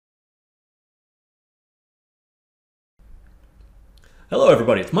Hello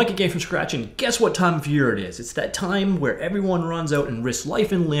everybody, it's Mike at GameFromScratch, and guess what time of year it is? It's that time where everyone runs out and risks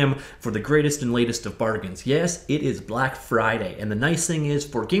life and limb for the greatest and latest of bargains. Yes, it is Black Friday, and the nice thing is,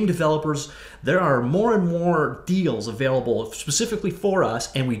 for game developers, there are more and more deals available specifically for us,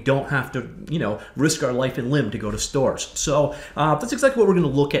 and we don't have to, risk our life and limb to go to stores. So that's exactly what we're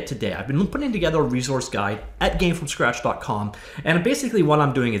going to look at today. I've been putting together a resource guide at GameFromScratch.com, and basically what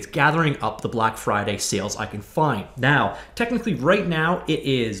I'm doing is gathering up the Black Friday sales I can find. Now, technically right now, it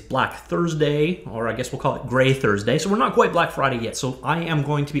is Black Thursday, or I guess we'll call it Gray Thursday, so we're not quite Black Friday yet, so I am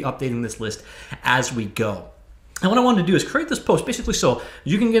going to be updating this list as we go. And what I wanted to do is create this post basically so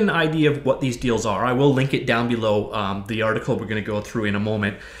you can get an idea of what these deals are. I will link it down below the article we're going to go through in a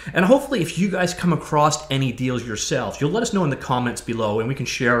moment. And hopefully if you guys come across any deals yourselves, you'll let us know in the comments below and we can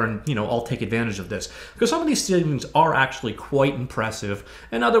share and, all take advantage of this. Because some of these savings are actually quite impressive.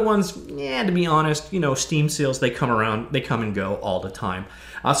 And other ones, to be honest, Steam sales, they come and go all the time.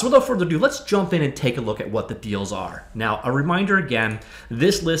 So without further ado, let's jump in and take a look at what the deals are. Now, a reminder again,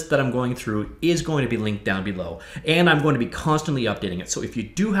 this list that I'm going through is going to be linked down below. And I'm going to be constantly updating it. So if you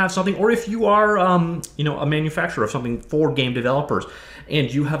do have something, or if you are, a manufacturer of something for game developers,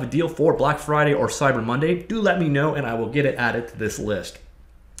 and you have a deal for Black Friday or Cyber Monday, do let me know and I will get it added to this list.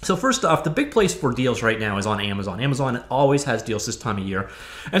 So first off, the big place for deals right now is on Amazon. Amazon always has deals this time of year.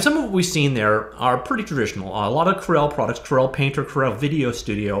 And some of what we've seen there are pretty traditional. A lot of Corel products, Corel Painter, Corel Video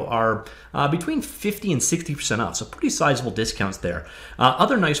Studio are between 50 and 60% off, so pretty sizable discounts there.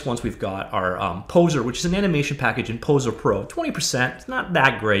 Other nice ones we've got are Poser, which is an animation package in Poser Pro. 20%, it's not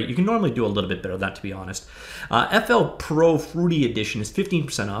that great. You can normally do a little bit better than that, to be honest. FL Pro Fruity Edition is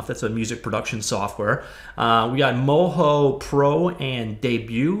 15% off. That's a music production software. We got Moho Pro and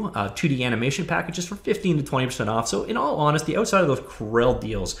Debut. 2D animation packages for 15 to 20% off. So in all honesty, outside of those Corel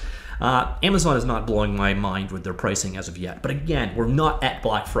deals, Amazon is not blowing my mind with their pricing as of yet. But again, we're not at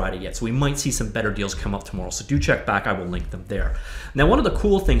Black Friday yet, so we might see some better deals come up tomorrow. So do check back. I will link them there. Now, one of the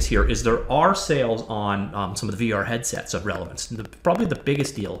cool things here is there are sales on some of the VR headsets of relevance. Probably the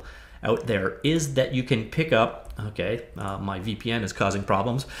biggest deal out there is that you can pick up, my VPN is causing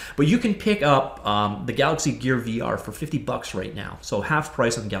problems, but you can pick up the Galaxy Gear VR for 50 bucks right now. So half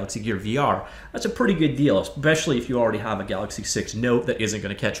price on Galaxy Gear VR. That's a pretty good deal, especially if you already have a Galaxy 6 Note that isn't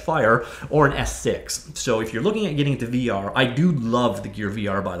going to catch fire, or an S6. So if you're looking at getting into VR, I do love the Gear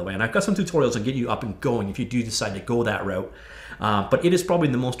VR, by the way, and I've got some tutorials on get you up and going if you do decide to go that route. But it is probably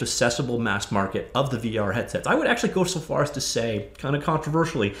the most accessible mass market of the VR headsets. I would actually go so far as to say, kind of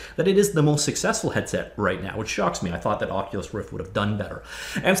controversially, that it is the most successful headset right now, which shocks me. I thought that Oculus Rift would have done better.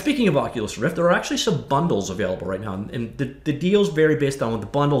 And speaking of Oculus Rift, there are actually some bundles available right now, and the deals vary based on what the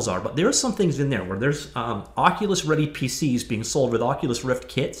bundles are, but there are some things in there where there's Oculus-ready PCs being sold with Oculus Rift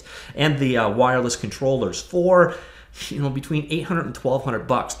kits and the wireless controllers for between $800 and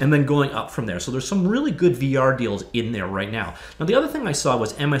 $1,200, and then going up from there. So there's some really good VR deals in there right now. Now, the other thing I saw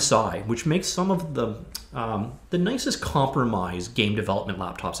was MSI, which makes some of the nicest compromise game development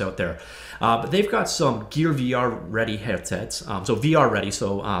laptops out there. But they've got some Gear VR ready headsets, so VR ready.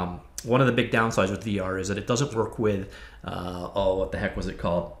 So one of the big downsides with VR is that it doesn't work with, what the heck was it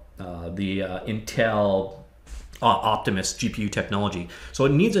called? The Intel Optimus GPU technology. So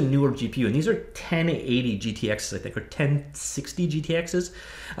it needs a newer GPU, and these are 1080 GTXs, I think, or 1060 GTXs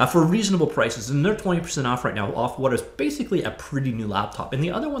for reasonable prices, and they're 20% off right now off what is basically a pretty new laptop. And the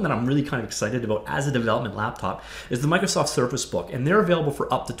other one that I'm really kind of excited about as a development laptop is the Microsoft Surface Book, and they're available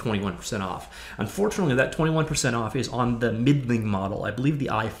for up to 21% off. Unfortunately, that 21% off is on the middling model. I believe the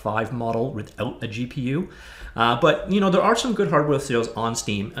i5 model without a GPU. But there are some good hardware sales on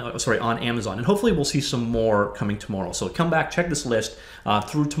on Amazon, and hopefully we'll see some more coming tomorrow. So come back, check this list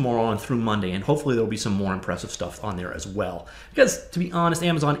through tomorrow and through Monday, and hopefully there'll be some more impressive stuff on there as well. Because to be honest,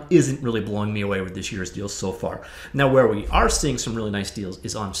 Amazon isn't really blowing me away with this year's deals so far. Now, where we are seeing some really nice deals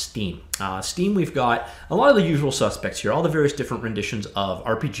is on Steam. Steam, we've got a lot of the usual suspects here. All the various different renditions of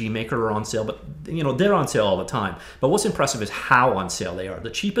RPG Maker are on sale, but they're on sale all the time. But what's impressive is how on sale they are. The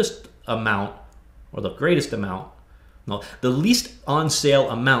cheapest amount, or the greatest amount, no, the least on sale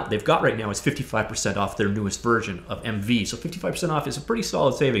amount they've got right now is 55% off their newest version of MV. So 55% off is a pretty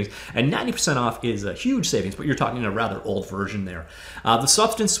solid savings, and 90% off is a huge savings, but you're talking a rather old version there. The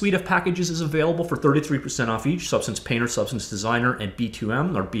Substance suite of packages is available for 33% off each: Substance Painter, Substance Designer, and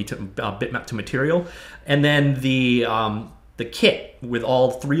B2M, or Bitmap to Material. And then the The kit with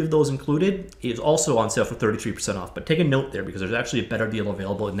all 3 of those included is also on sale for 33% off, but take a note there because there's actually a better deal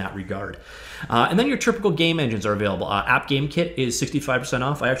available in that regard. And then your typical game engines are available. App Game Kit is 65%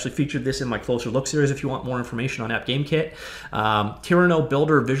 off. I actually featured this in my Closer Look series if you want more information on App Game Kit. Tyranno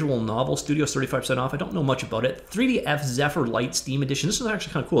Builder Visual Novel Studio is 35% off. I don't know much about it. 3DF Zephyr Light Steam Edition. This is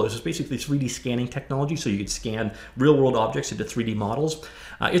actually kind of cool. This is basically 3D scanning technology, so you could scan real-world objects into 3D models.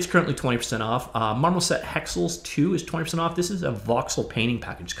 It's currently 20% off. Marmoset Hexels 2 is 20% off. This is a voxel painting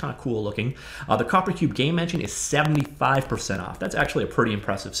package. It's kind of cool looking. The Copper Cube game engine is 75% off. That's actually a pretty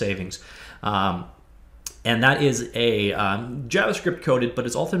impressive savings. And that is a JavaScript coded, but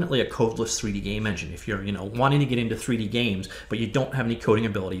it's ultimately a codeless 3D game engine. If you're wanting to get into 3D games, but you don't have any coding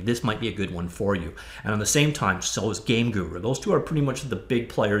ability, this might be a good one for you. And at the same time, so is Game Guru. Those two are pretty much the big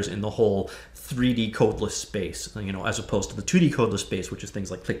players in the whole 3D codeless space, as opposed to the 2D codeless space, which is things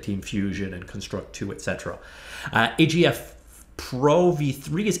like ClickTeam Fusion and Construct 2, etc. AGF Pro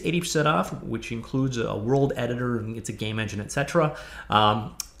V3 is 80% off, which includes a world editor, and it's a game engine, etc.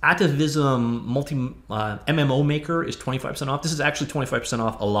 Atavism MMO Maker is 25% off. This is actually 25%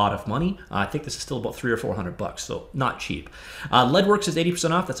 off a lot of money. I think this is still about $300 or $400, so not cheap. Leadworks is 80%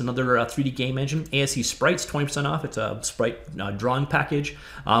 off. That's another 3D game engine. ASC Sprites, 20% off. It's a sprite drawing package.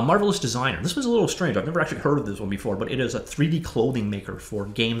 Marvelous Designer. This was a little strange. I've never actually heard of this one before, but it is a 3D clothing maker for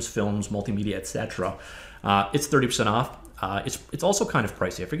games, films, multimedia, etc. It's 30% off. It's also kind of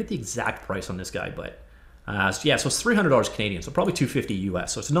pricey. I forget the exact price on this guy, but yeah, so it's $300 Canadian, so probably $250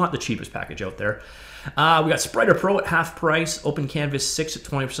 US. So it's not the cheapest package out there. We got Spriter Pro at half price, Open Canvas 6 at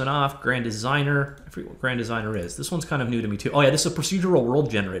 20% off, Grand Designer. I forget what Grand Designer is. This one's kind of new to me too. Oh yeah, this is a procedural world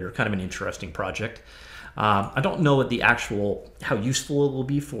generator, kind of an interesting project. I don't know what how useful it will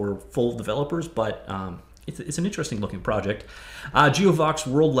be for full developers, but it's an interesting looking project. GeoVox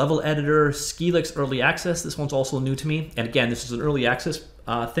World Level Editor, Skelix Early Access. This one's also new to me. And again, this is an early access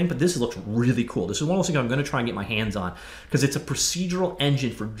thing, but this looks really cool. This is one of those things I'm going to try and get my hands on because it's a procedural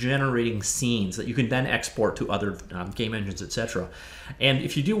engine for generating scenes that you can then export to other game engines, etc. And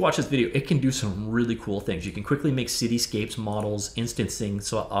if you do watch this video, it can do some really cool things. You can quickly make cityscapes models, instancing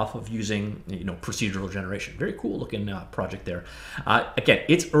off of using procedural generation. Very cool looking project there. Again,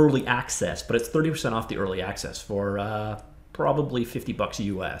 it's early access, but it's 30% off the early access for probably $50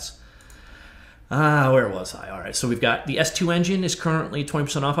 US. Where was I? All right, so we've got the S2 engine is currently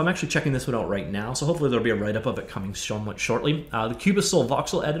 20% off. I'm actually checking this one out right now, so hopefully there'll be a write-up of it coming somewhat shortly. The Cubicil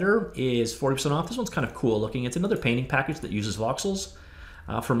Voxel Editor is 40% off. This one's kind of cool looking. It's another painting package that uses voxels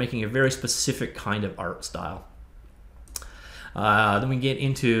for making a very specific kind of art style. Then we get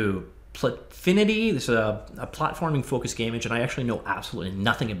into Platfinity. This is a platforming focused game engine. I actually know absolutely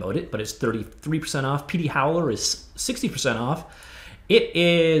nothing about it, but it's 33% off. PD Howler is 60% off. It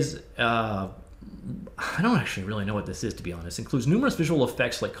is I don't actually really know what this is, to be honest. It includes numerous visual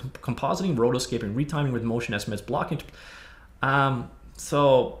effects like compositing, rotoscaping, retiming with motion estimates, blocking.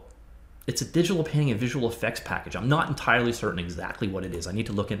 So it's a digital painting and visual effects package. I'm not entirely certain exactly what it is. I need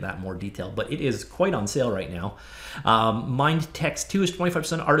to look into that in more detail, but it is quite on sale right now. Mind Text 2 is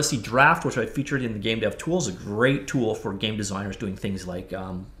 25%. Artisy Draft, which I featured in the Game Dev Tools, is a great tool for game designers doing things like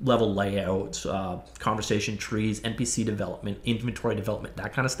level layouts, conversation trees, NPC development, inventory development,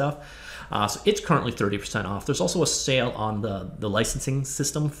 that kind of stuff. So it's currently 30% off. There's also a sale on the licensing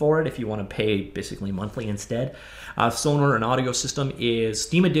system for it if you want to pay basically monthly instead. Sonar and Audio System is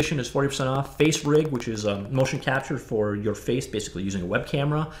Steam Edition is 40% off. Face Rig, which is motion capture for your face, basically using a web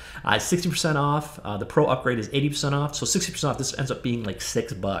camera, 60% off. The Pro upgrade is 80% off. So 60% off. This ends up being like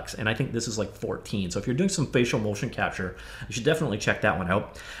 $6, and I think this is like 14. So if you're doing some facial motion capture, you should definitely check that one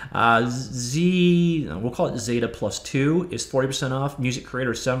out. We'll call it Zeta Plus 2 is 40% off. Music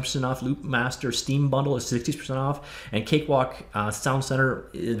Creator is 7% off. Loop Master Steam Bundle is 60% off. And Cakewalk Sound Center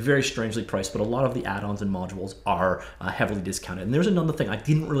is very strangely priced, but a lot of the add-ons and modules are heavily discounted. And there's another thing I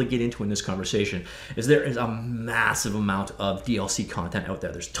didn't really get into in this conversation, is there is a massive amount of DLC content out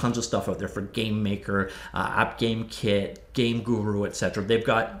there. There's tons of stuff out there for Game Maker, App Game Kit, Game Guru, etc. They've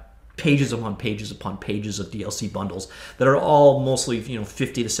got pages upon pages upon pages of DLC bundles that are all mostly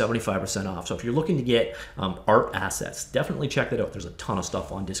 50 to 75% off. So if you're looking to get art assets, definitely check that out. There's a ton of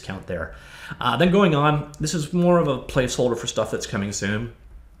stuff on discount there. Then going on, this is more of a placeholder for stuff that's coming soon.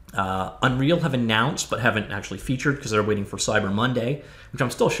 Unreal have announced but haven't actually featured because they're waiting for Cyber Monday, which I'm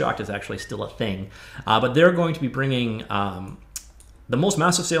still shocked is actually still a thing. But they're going to be bringing the most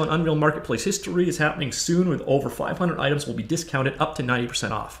massive sale in Unreal Marketplace history is happening soon, with over 500 items will be discounted up to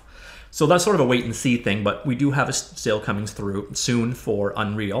 90% off. So that's sort of a wait and see thing, but we do have a sale coming through soon for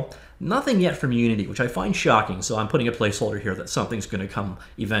Unreal. Nothing yet from Unity, which I find shocking, so I'm putting a placeholder here that something's going to come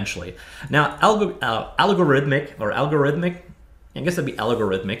eventually. Now, Algorithmic, I guess that'd be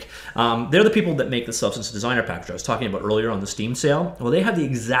Algorithmic. They're the people that make the Substance Designer package I was talking about earlier on the Steam sale. Well, they have the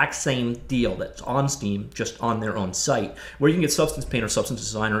exact same deal that's on Steam, just on their own site, where you can get Substance Paint or Substance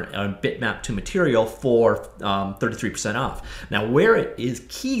Designer bitmap to material for 33% off. Now, where it is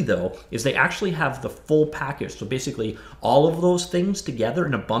key, though, is they actually have the full package. So basically, all of those things together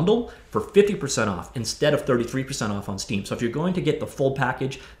in a bundle for 50% off instead of 33% off on Steam. So if you're going to get the full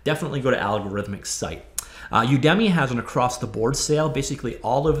package, definitely go to Algorithmic's site. Udemy has an across-the-board sale. Basically,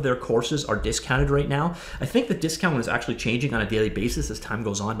 all of their courses are discounted right now. I think the discount is actually changing on a daily basis as time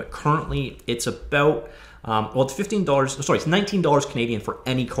goes on, but currently it's about, well, it's $15, sorry, it's $19 Canadian for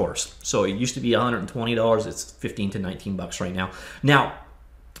any course. So it used to be $120, it's 15 to 19 bucks right now. Now,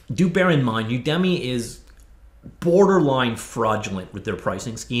 do bear in mind, Udemy is borderline fraudulent with their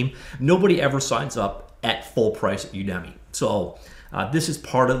pricing scheme. Nobody ever signs up at full price at Udemy. So this is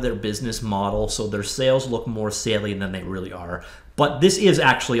part of their business model, so their sales look more salient than they really are. But this is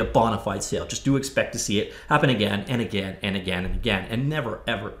actually a bona fide sale. Just do expect to see it happen again and again and again and again, and never,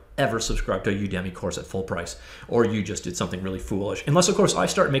 ever, ever subscribe to a Udemy course at full price, or you just did something really foolish. Unless, of course, I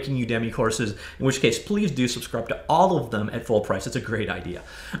start making Udemy courses, in which case, please do subscribe to all of them at full price. It's a great idea.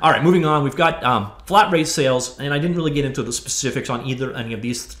 All right, moving on. We've got flat rate sales, and I didn't really get into the specifics on any of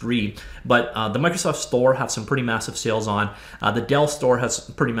these three, but the Microsoft Store has some pretty massive sales on. The Dell Store has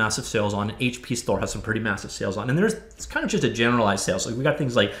some pretty massive sales on. HP Store has some pretty massive sales on. And it's kind of just a generalized sale. So we got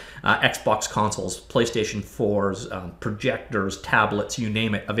things like Xbox consoles, PlayStation 4s, projectors, tablets, you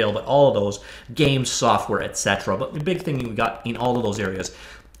name it, available at all of those, games, software, etc. But the big thing we got in all of those areas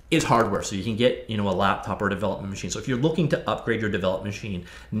is hardware. So you can get, a laptop or a development machine. So if you're looking to upgrade your development machine,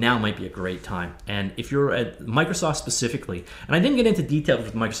 now might be a great time. And if you're at Microsoft specifically, and I didn't get into details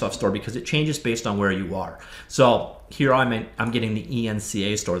with Microsoft Store because it changes based on where you are. So here I'm getting the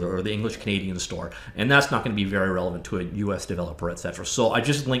ENCA store, or the English Canadian store, and that's not going to be very relevant to a US developer, etc. So I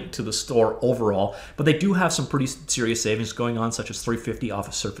just linked to the store overall, but they do have some pretty serious savings going on, such as $350 off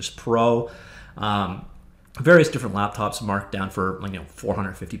a Surface Pro. Various different laptops marked down for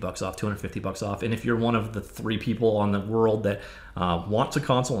 $450 off, $250 off. And if you're one of the 3 people on the world that wants a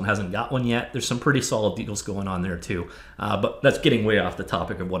console and hasn't got one yet, there's some pretty solid deals going on there too. But that's getting way off the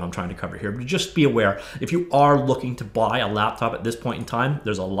topic of what I'm trying to cover here. But just be aware, if you are looking to buy a laptop at this point in time,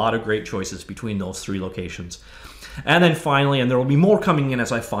 there's a lot of great choices between those 3 locations. And then finally, and there will be more coming in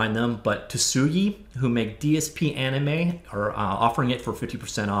as I find them, but Tsugi, who make DSP Anime, are offering it for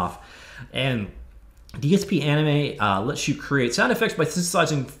 50% off. And DSP Anime lets you create sound effects by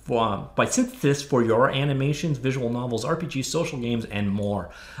synthesis for your animations, visual novels, RPGs, social games, and more.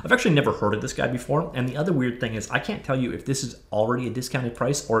 I've actually never heard of this guy before, and the other weird thing is I can't tell you if this is already a discounted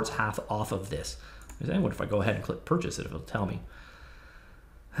price or it's half off of this. What if I go ahead and click purchase it, it'll tell me.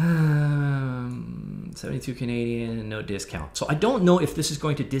 72 Canadian, no discount. So I don't know if this is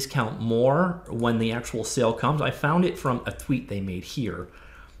going to discount more when the actual sale comes. I found it from a tweet they made here.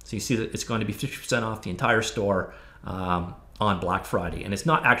 So you see that it's going to be 50% off the entire store on Black Friday. And it's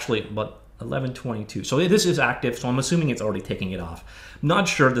not actually, but 11/22. So this is active, so I'm assuming it's already taking it off. I'm not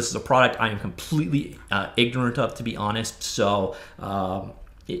sure. This is a product I am completely ignorant of, to be honest. So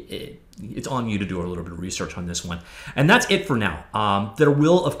it's on you to do a little bit of research on this one. And that's it for now. There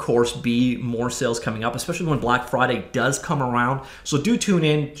will, of course, be more sales coming up, especially when Black Friday does come around. So do tune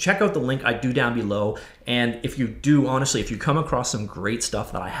in. Check out the link I do down below. And if you do, honestly, if you come across some great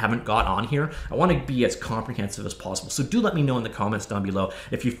stuff that I haven't got on here, I want to be as comprehensive as possible. So do let me know in the comments down below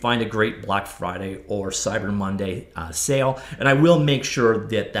if you find a great Black Friday or Cyber Monday sale. And I will make sure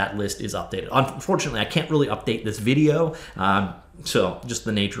that that list is updated. Unfortunately, I can't really update this video. So just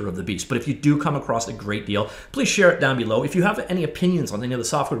the nature of the beast. But if you do come across a great deal, please share it down below. If you have any opinions on any of the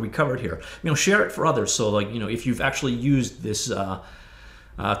software we covered here, share it for others. So if you've actually used this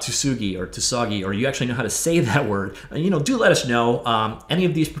Tsugi or Tsugi, or you actually know how to say that word, do let us know. Any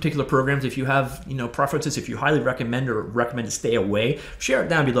of these particular programs, if you have preferences, if you highly recommend or recommend to stay away, share it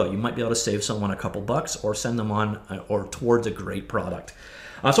down below. You might be able to save someone a couple bucks or send them on or towards a great product.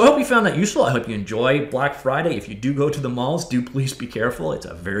 So I hope you found that useful. I hope you enjoy Black Friday. If you do go to the malls, do please be careful. It's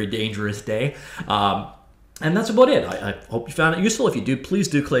a very dangerous day. And that's about it. I hope you found it useful. If you do, please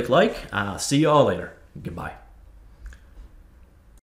do click like. See you all later. Goodbye.